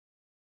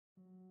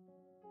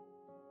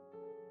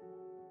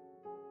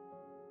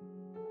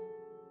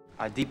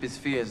Our deepest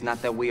fear is not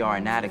that we are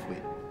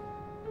inadequate.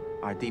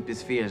 Our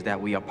deepest fear is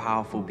that we are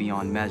powerful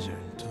beyond measure.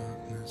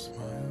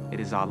 It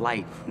is our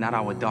light, not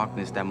our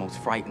darkness, that most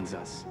frightens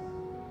us.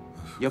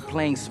 Your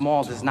playing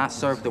small does not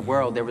serve the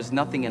world. There is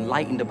nothing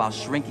enlightened about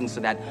shrinking so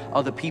that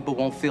other people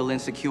won't feel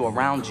insecure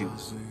around you.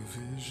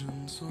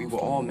 We were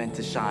all meant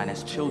to shine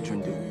as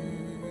children do.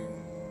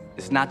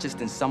 It's not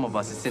just in some of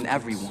us, it's in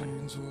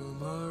everyone.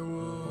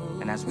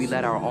 And as we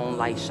let our own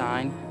light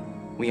shine,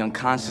 we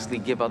unconsciously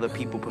give other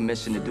people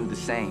permission to do the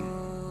same.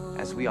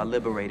 As we are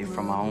liberated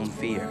from our own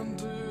fear,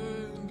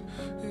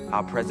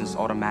 our presence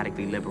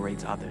automatically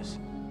liberates others.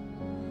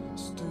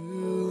 Still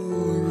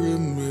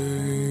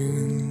remains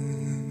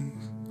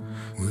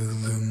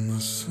within the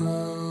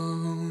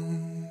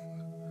sound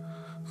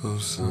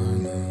of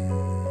silence.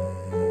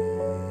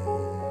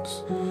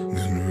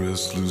 In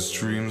restless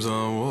dreams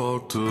I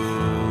walked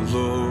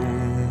alone,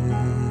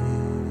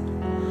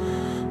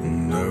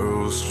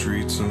 narrow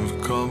streets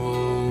of cobblestone,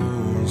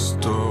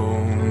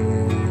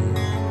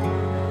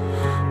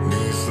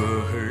 neath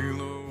the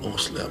halo.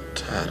 Mostly I'm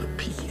tired of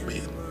people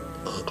being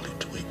ugly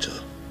to each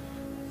other.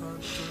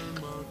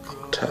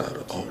 I'm tired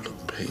of all the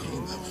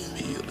pain I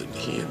feel and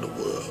hear in the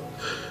world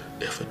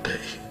every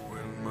day.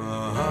 When my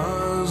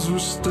eyes were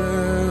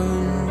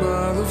stabbed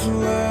by the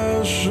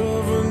flash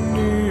of a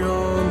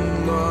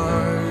neon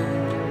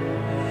light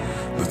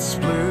that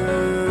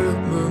split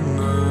the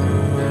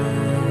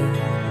night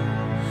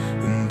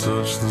and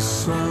touched the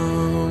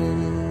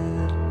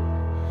sound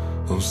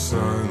of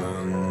silence.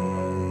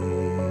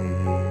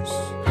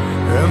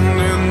 And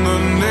in the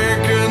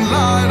naked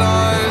light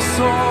I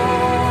saw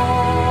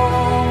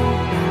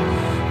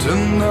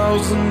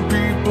 10,000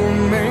 people,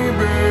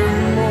 maybe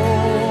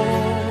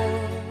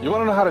more. You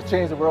want to know how to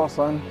change the world,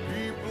 son?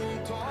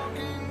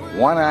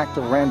 One act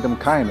of random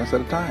kindness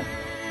at a time.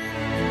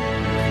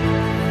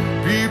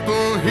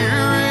 People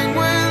hearing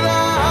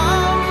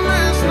without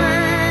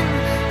listening,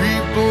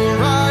 people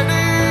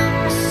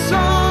writing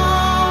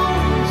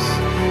songs,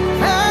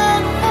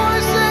 and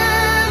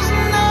voices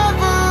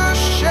never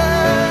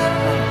shared,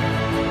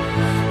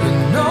 and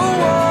no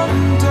one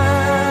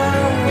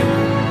dared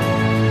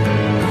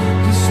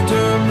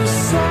disturb the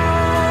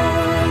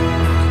sound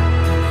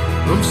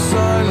of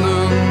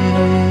silence.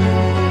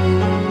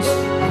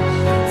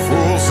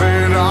 Fools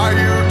said, "Are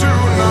you do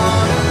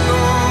not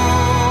know?"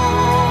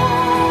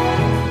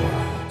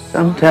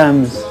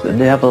 Sometimes the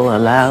devil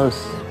allows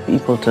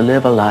people to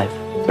live a life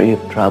free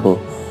of trouble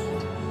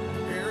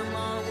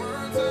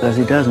because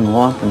he doesn't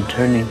want them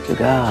turning to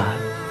God.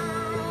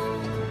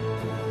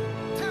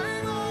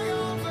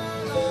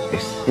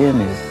 Their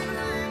sin is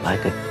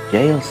like a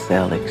jail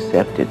cell,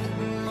 except it's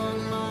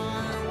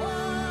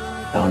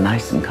so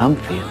nice and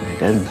comfy and there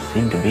doesn't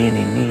seem to be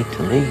any need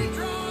to leave.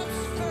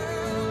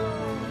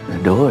 The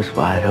door's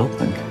wide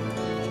open.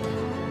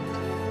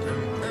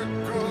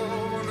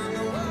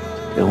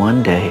 Till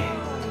one day,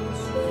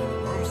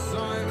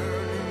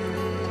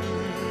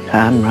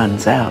 time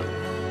runs out.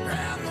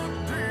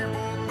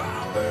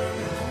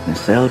 The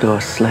cell door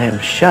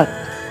slams shut.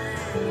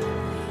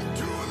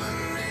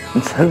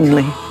 And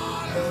suddenly,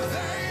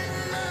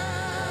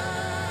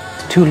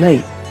 it's too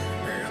late.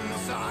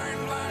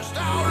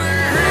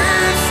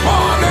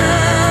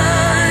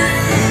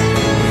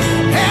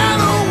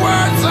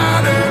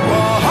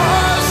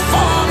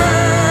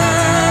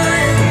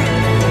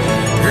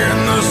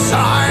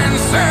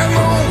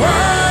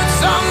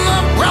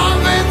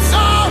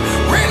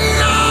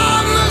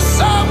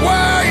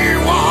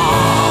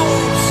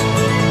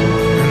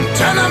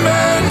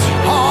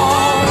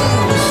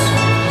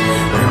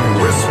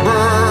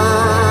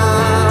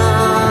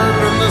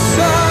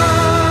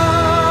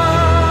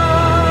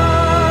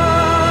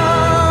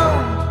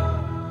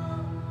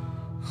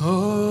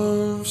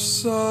 Of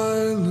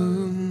silence.